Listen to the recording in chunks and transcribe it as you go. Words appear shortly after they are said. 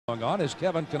going on is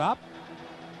Kevin Knopp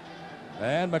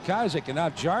and McIsaac, and now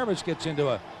Jarvis gets into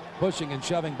a pushing and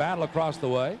shoving battle across the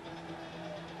way.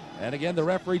 And again, the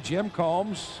referee Jim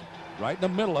Combs right in the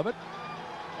middle of it.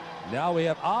 Now we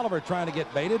have Oliver trying to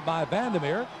get baited by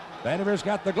Vandermeer. Vandermeer's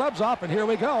got the gloves off, and here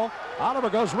we go. Oliver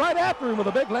goes right after him with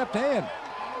a big left hand.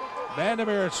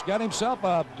 Vandermeer's got himself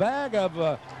a bag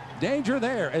of danger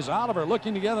there as Oliver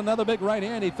looking to get another big right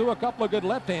hand. He threw a couple of good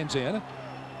left hands in.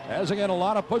 As again, a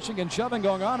lot of pushing and shoving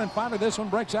going on, and finally this one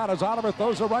breaks out as Oliver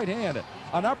throws a right hand.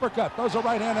 An uppercut, throws a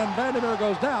right hand, and Vandermeer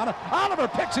goes down. Oliver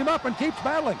picks him up and keeps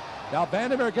battling. Now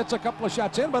Vandermeer gets a couple of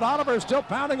shots in, but Oliver is still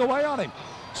pounding away on him.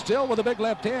 Still with a big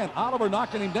left hand. Oliver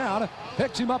knocking him down,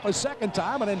 picks him up a second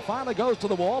time, and then finally goes to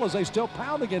the wall as they still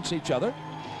pound against each other.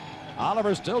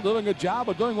 Oliver still doing a job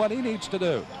of doing what he needs to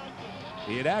do.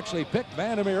 He had actually picked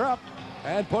Vandermeer up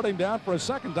and put him down for a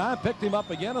second time, picked him up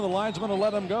again, and the linesman will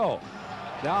let him go.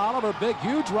 Now Oliver, big,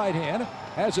 huge right hand,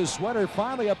 has his sweater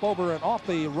finally up over and off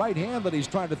the right hand that he's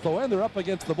trying to throw in. They're up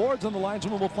against the boards, and the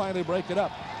linesman will finally break it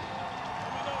up.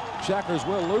 Checkers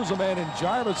will lose a man in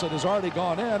Jarvis that has already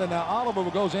gone in, and now Oliver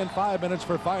goes in 5 minutes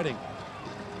for fighting.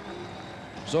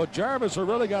 So Jarvis, who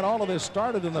really got all of this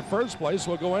started in the first place,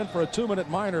 will go in for a 2-minute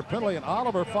minor penalty, and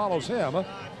Oliver follows him.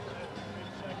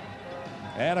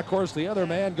 And of course the other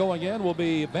man going in will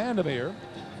be Vandermeer.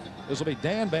 This will be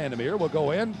Dan Vandermeer will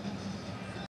go in